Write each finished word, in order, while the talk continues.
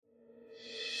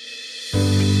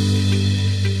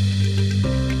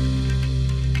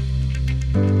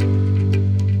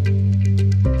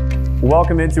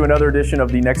welcome into another edition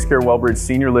of the NextCare Wellbridge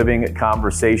Senior Living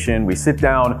Conversation. We sit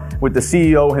down with the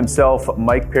CEO himself,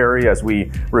 Mike Perry, as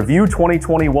we review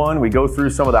 2021. We go through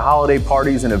some of the holiday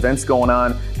parties and events going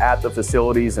on at the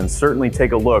facilities and certainly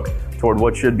take a look toward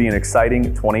what should be an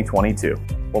exciting 2022.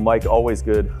 Well, Mike, always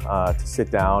good to sit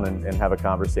down and have a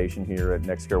conversation here at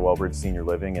NextCare Wellbridge Senior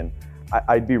Living. And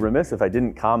I'd be remiss if I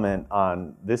didn't comment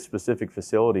on this specific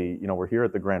facility. You know, we're here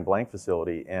at the Grand Blanc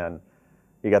facility, and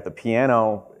you got the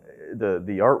piano,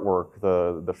 the artwork,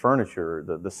 the furniture,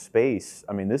 the space.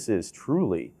 I mean, this is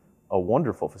truly a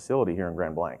wonderful facility here in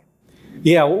Grand Blanc.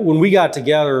 Yeah, when we got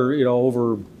together,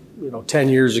 over 10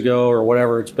 years ago or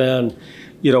whatever it's been,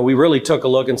 we really took a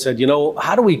look and said,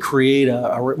 how do we create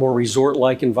a more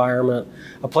resort-like environment,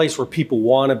 a place where people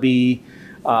want to be,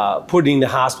 putting the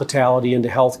hospitality into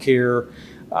healthcare.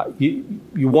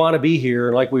 You want to be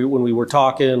here. Like when we were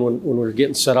talking, when we were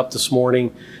getting set up this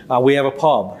morning, we have a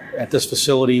pub at this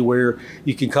facility where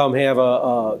you can come have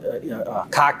a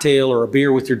cocktail or a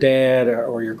beer with your dad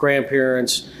or your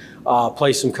grandparents,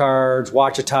 play some cards,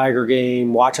 watch a Tiger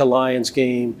game, watch a Lions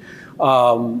game.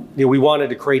 We wanted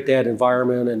to create that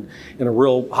environment and in a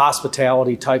real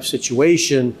hospitality type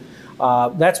situation.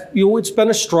 It's been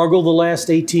a struggle the last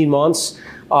 18 months.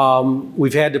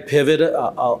 We've had to pivot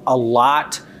a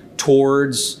lot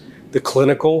towards the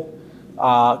clinical,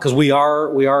 because we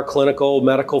are a clinical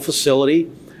medical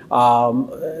facility,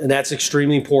 and that's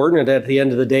extremely important. And at the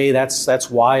end of the day,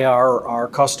 that's why our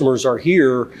customers are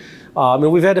here.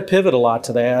 And we've had to pivot a lot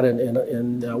to that.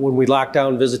 And when we locked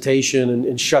down visitation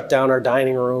and shut down our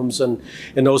dining rooms and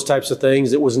those types of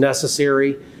things, it was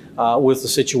necessary with the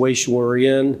situation we're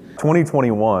in.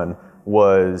 2021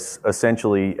 was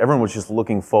essentially, everyone was just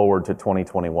looking forward to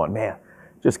 2021. Man,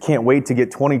 just can't wait to get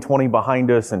 2020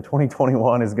 behind us, and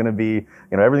 2021 is going to be,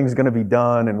 everything's going to be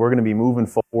done and we're going to be moving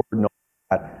forward and all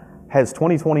that. Has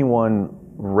 2021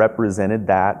 represented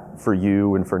that for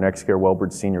you and for NextCare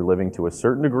Wellbridge Senior Living to a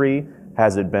certain degree?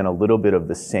 Has it been a little bit of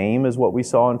the same as what we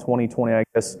saw in 2020, I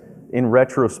guess? In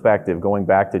retrospective, going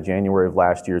back to January of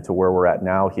last year to where we're at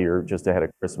now here, just ahead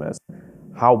of Christmas,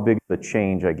 how big of a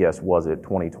change, I guess, was it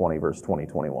 2020 versus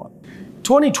 2021?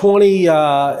 2020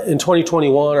 and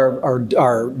 2021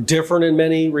 are different in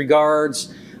many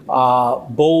regards,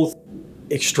 both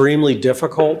extremely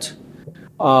difficult.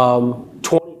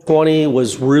 2020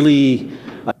 was really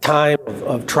a time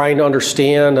of trying to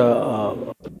understand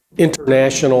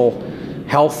international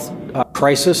health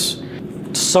crisis.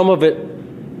 Some of it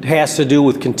has to do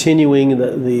with continuing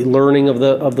the learning of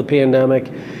the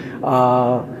pandemic.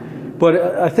 But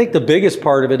I think the biggest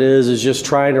part of it is just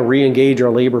trying to re-engage our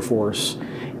labor force.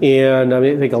 And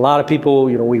I think a lot of people,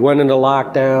 we went into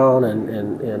lockdown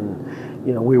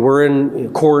and we were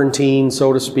in quarantine,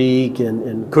 so to speak,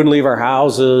 and couldn't leave our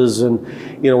houses. And,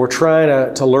 we're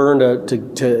trying to learn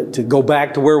to go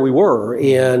back to where we were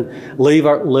and live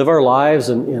our lives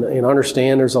and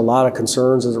understand there's a lot of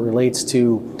concerns as it relates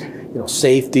to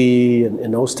safety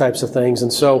and those types of things.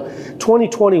 And so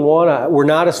 2021, we're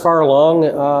not as far along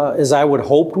as I would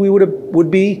hoped we would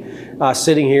be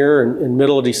sitting here in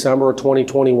middle of December of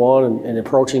 2021 and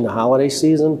approaching the holiday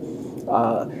season.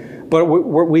 But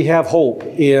we have hope,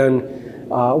 and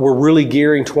we're really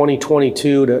gearing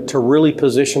 2022 to really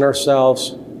position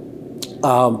ourselves,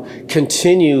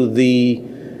 continue the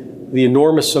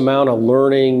enormous amount of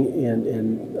learning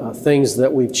and things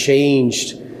that we've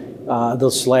changed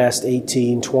this last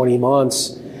 18, 20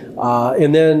 months,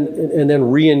 and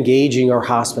then re-engaging our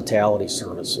hospitality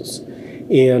services.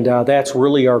 And that's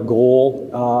really our goal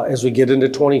as we get into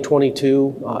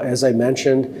 2022. As I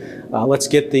mentioned, let's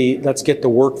get the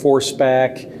workforce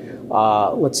back.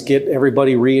 Let's get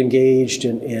everybody re-engaged.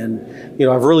 And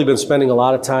I've really been spending a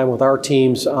lot of time with our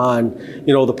teams on,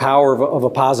 the power of a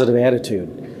positive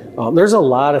attitude. There's a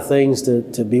lot of things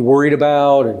to be worried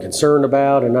about and concerned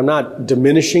about, and I'm not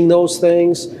diminishing those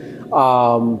things.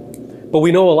 But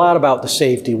we know a lot about the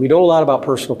safety. We know a lot about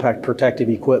personal protective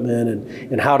equipment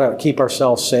and how to keep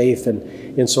ourselves safe.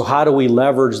 And so how do we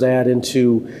leverage that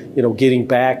into, getting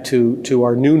back to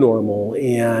our new normal?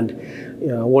 And,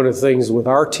 one of the things with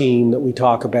our team that we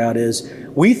talk about is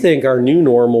we think our new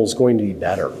normal is going to be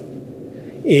better.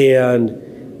 And,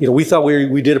 we thought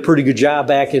we did a pretty good job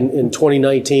back in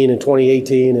 2019 and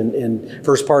 2018 and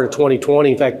first part of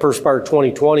 2020. In fact, first part of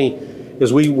 2020,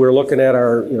 as we were looking at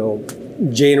our,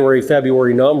 January,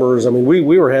 February numbers, we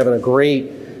were having a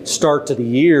great start to the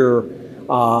year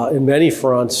in many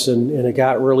fronts, and it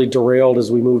got really derailed as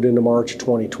we moved into March of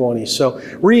 2020. So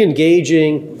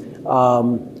re-engaging,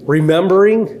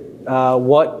 remembering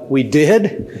what we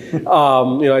did.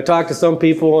 I talked to some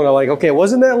people and I'm like, okay, it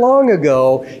wasn't that long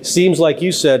ago. Seems like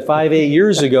you said 5-8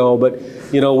 years ago, but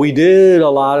we did a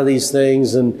lot of these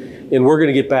things, and we're going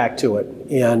to get back to it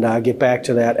and get back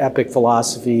to that EPIC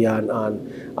philosophy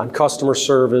on customer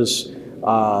service,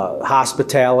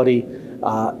 hospitality,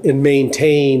 and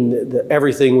maintain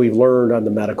everything we've learned on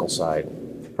the medical side.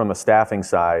 From a staffing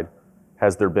side,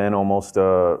 has there been almost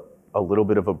a little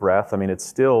bit of a breath? I mean, it's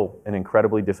still an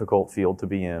incredibly difficult field to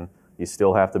be in. You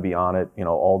still have to be on it,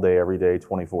 all day, every day,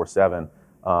 24/7.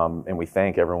 And we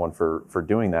thank everyone for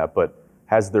doing that. But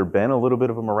has there been a little bit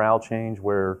of a morale change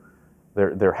where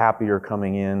they're happier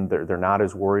coming in, they're not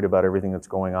as worried about everything that's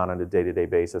going on a day-to-day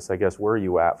basis? I guess, where are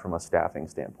you at from a staffing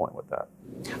standpoint with that?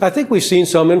 I think we've seen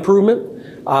some improvement.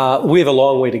 We have a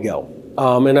long way to go.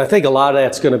 And I think a lot of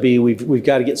that's going to be we've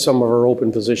got to get some of our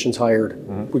open positions hired.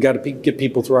 Mm-hmm. We've got to get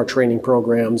people through our training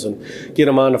programs and get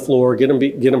them on the floor, get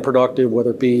them productive,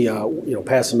 whether it be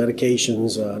passing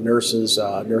medications, nurses,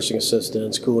 nursing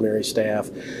assistants, culinary staff.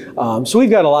 So we've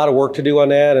got a lot of work to do on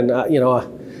that, and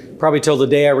probably till the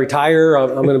day I retire,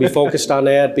 I'm going to be focused on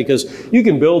that, because you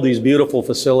can build these beautiful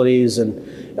facilities,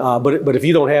 but if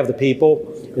you don't have the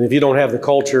people and if you don't have the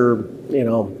culture,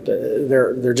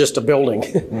 they're just a building.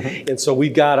 Mm-hmm. And so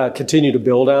we've got to continue to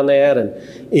build on that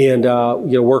and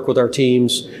work with our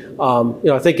teams.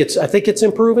 I think it's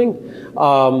improving.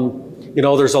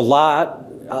 There's a lot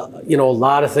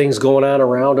of things going on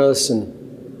around us,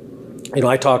 and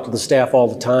I talk to the staff all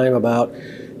the time about,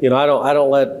 I don't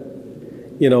let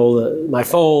my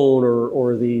phone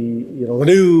or the the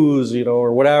news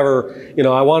or whatever.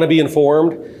 I want to be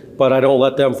informed, but I don't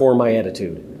let them form my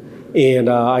attitude. And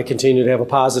I continue to have a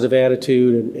positive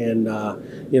attitude, and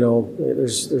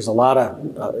there's a lot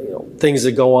of things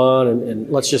that go on, and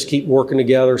let's just keep working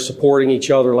together, supporting each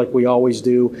other like we always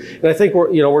do. And I think we're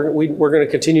going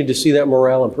to continue to see that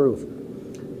morale improve.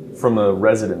 From the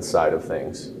resident side of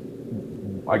things,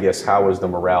 I guess, how has the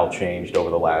morale changed over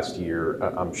the last year?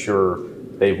 I'm sure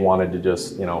they've wanted to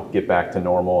just get back to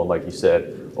normal, and like you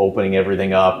said, opening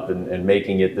everything up and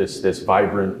making it this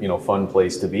vibrant fun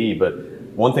place to be. But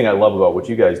one thing I love about what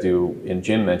you guys do, and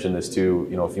Jim mentioned this too,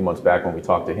 a few months back when we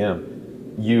talked to him,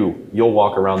 you'll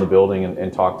walk around the building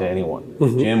and talk to anyone.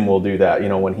 Mm-hmm. Jim will do that,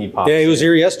 when he pops in. Yeah, he was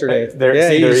here yesterday.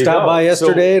 He stopped by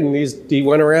yesterday, and he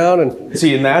went around.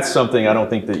 And that's something I don't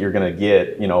think that you're going to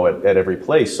get, at every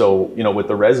place. So, with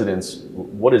the residents,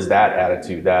 what is that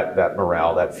attitude, that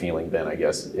morale, that feeling been, I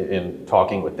guess, in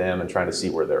talking with them and trying to see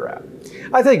where they're at?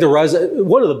 I think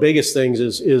one of the biggest things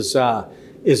is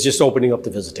just opening up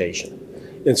the visitation.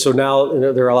 And so now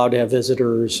they're allowed to have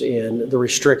visitors, and the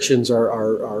restrictions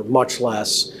are much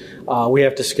less. We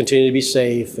have to continue to be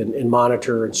safe and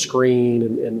monitor and screen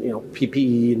and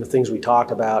PPE and the things we talked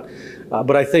about.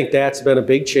 But I think that's been a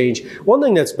big change. One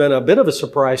thing that's been a bit of a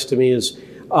surprise to me is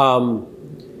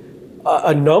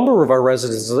a number of our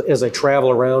residents, as I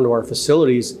travel around to our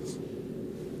facilities,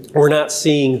 we're not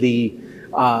seeing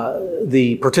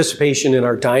the participation in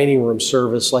our dining room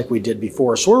service like we did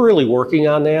before. So we're really working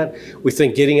on that. We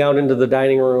think getting out into the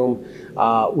dining room,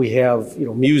 we have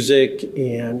music,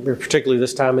 and particularly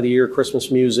this time of the year,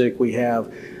 Christmas music. We have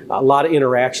a lot of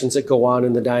interactions that go on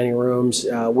in the dining rooms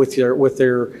with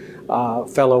their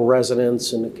fellow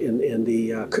residents and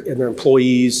their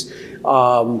employees.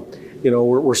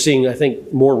 We're seeing, I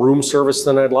think, more room service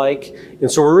than I'd like.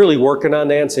 And so we're really working on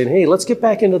that and saying, hey, let's get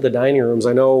back into the dining rooms.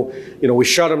 I know, we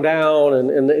shut them down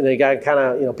and they got kind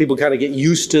of, people kind of get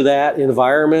used to that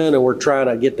environment, and we're trying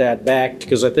to get that back,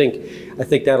 because I think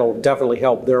that'll definitely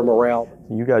help their morale.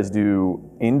 You guys do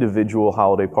individual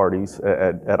holiday parties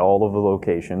at all of the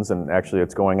locations, and actually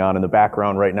it's going on in the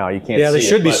background right now. You can't see it. Yeah, they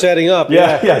should be setting up.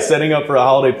 Yeah, setting up for a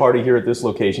holiday party here at this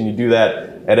location. You do that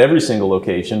at every single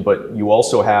location, but you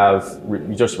also have,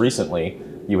 just recently,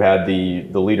 you had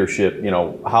the leadership,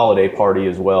 holiday party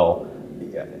as well.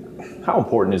 How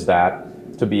important is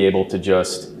that to be able to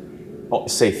just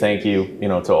say thank you,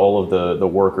 to all of the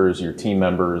workers, your team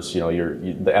members,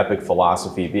 the EPIC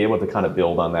philosophy, be able to kind of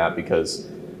build on that? Because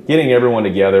getting everyone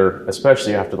together,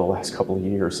 especially after the last couple of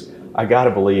years, I got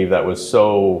to believe that was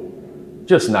so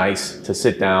just nice to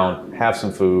sit down, have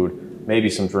some food, maybe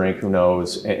some drink, who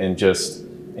knows, and just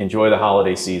enjoy the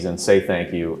holiday season, say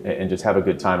thank you, and just have a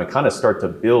good time, and kind of start to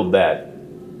build that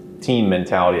team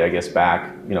mentality, I guess,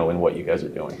 back, in what you guys are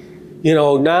doing.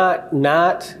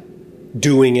 Not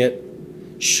doing it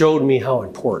showed me how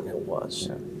important it was.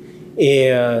 Yeah.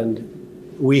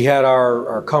 And we had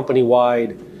our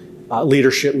company-wide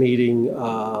leadership meeting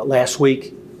last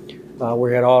week.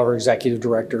 We had all of our executive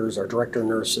directors, our director of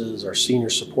nurses, our senior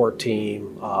support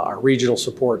team, our regional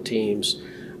support teams,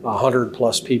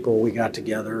 100+ people we got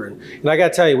together. And I got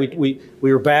to tell you, we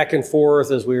were back and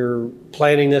forth as we were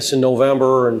planning this in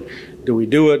November, and do we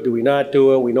do it, do we not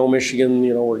do it? We know Michigan,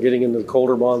 we're getting into the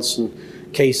colder months and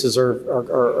cases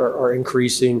are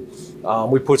increasing.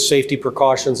 We put safety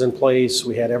precautions in place.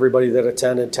 We had everybody that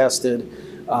attended tested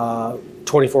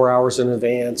 24 hours in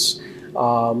advance.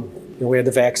 We had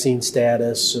the vaccine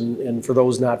status, and for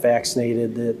those not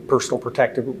vaccinated, the personal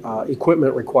protective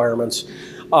equipment requirements.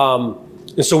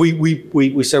 And so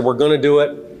we said we're going to do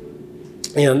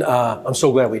it, and I'm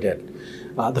so glad we did.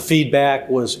 The feedback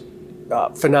was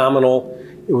phenomenal.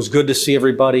 It was good to see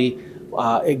everybody.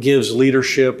 It gives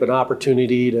leadership an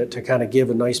opportunity to kind of give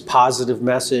a nice positive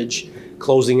message,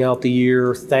 closing out the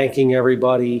year, thanking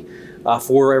everybody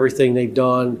for everything they've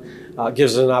done.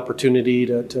 Gives us an opportunity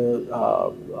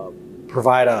to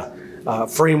provide a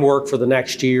framework for the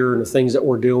next year and the things that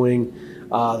we're doing.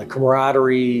 The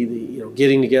camaraderie,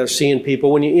 getting together, seeing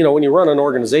people. When you run an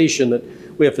organization that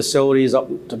we have facilities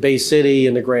up to Bay City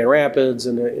and to Grand Rapids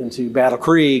and into Battle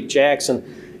Creek, Jackson,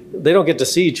 they don't get to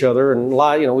see each other. And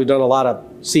we've done a lot of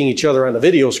seeing each other on the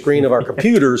video screen of our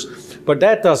computers, but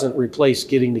that doesn't replace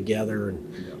getting together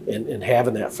and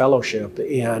having that fellowship.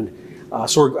 And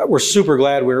so we're super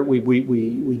glad we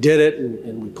did it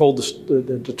and we pulled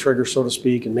the trigger, so to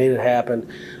speak, and made it happen.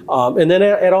 And then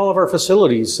at all of our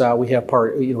facilities, we have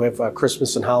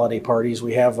Christmas and holiday parties.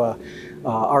 We have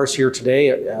ours here today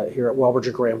here at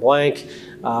Wellbridge Grand Blanc.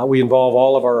 We involve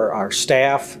all of our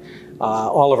staff.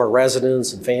 All of our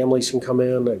residents and families can come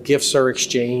in. Gifts are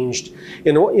exchanged.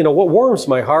 And what warms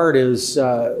my heart is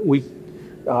we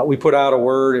put out a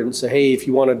word and say, hey, if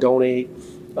you want to donate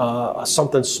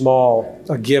something small,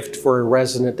 a gift for a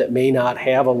resident that may not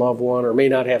have a loved one or may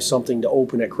not have something to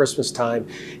open at Christmas time.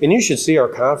 And you should see our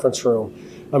conference room.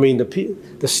 I mean,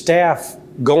 the staff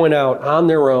going out on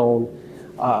their own,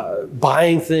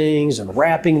 buying things and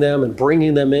wrapping them and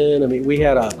bringing them in. I mean, we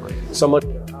had someone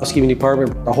in the housekeeping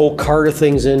department, a whole cart of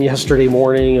things in yesterday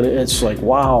morning, and it's like,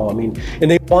 wow. I mean,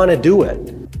 and they want to do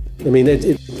it. I mean,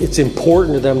 it's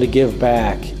important to them to give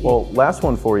back. Well, last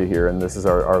one for you here, and this is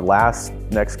our last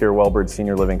NextCare Wellbridge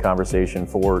Senior Living conversation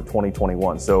for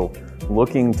 2021. So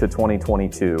looking to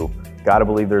 2022, got to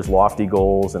believe there's lofty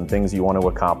goals and things you want to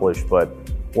accomplish, but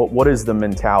what is the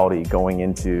mentality going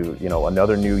into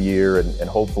another new year and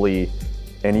hopefully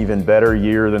an even better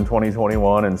year than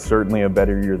 2021 and certainly a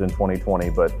better year than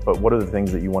 2020, but what are the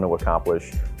things that you want to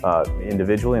accomplish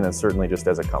individually and then certainly just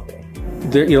as a company?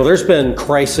 There's been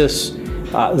crisis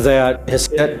that has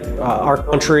hit our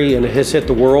country and it has hit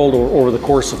the world over the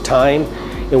course of time.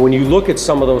 And when you look at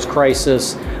some of those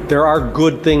crises, there are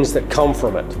good things that come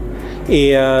from it.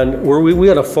 And we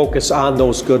got to focus on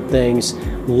those good things,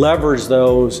 leverage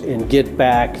those, and get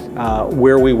back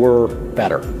where we were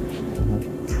better.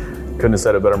 Couldn't have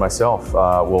said it better myself.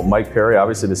 Well, Mike Perry,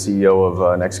 obviously the CEO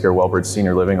of NextCare Wellbridge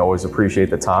Senior Living, always appreciate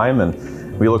the time,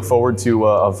 and we look forward to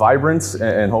a vibrant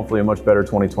and hopefully a much better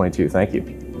 2022. Thank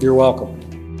you. You're welcome.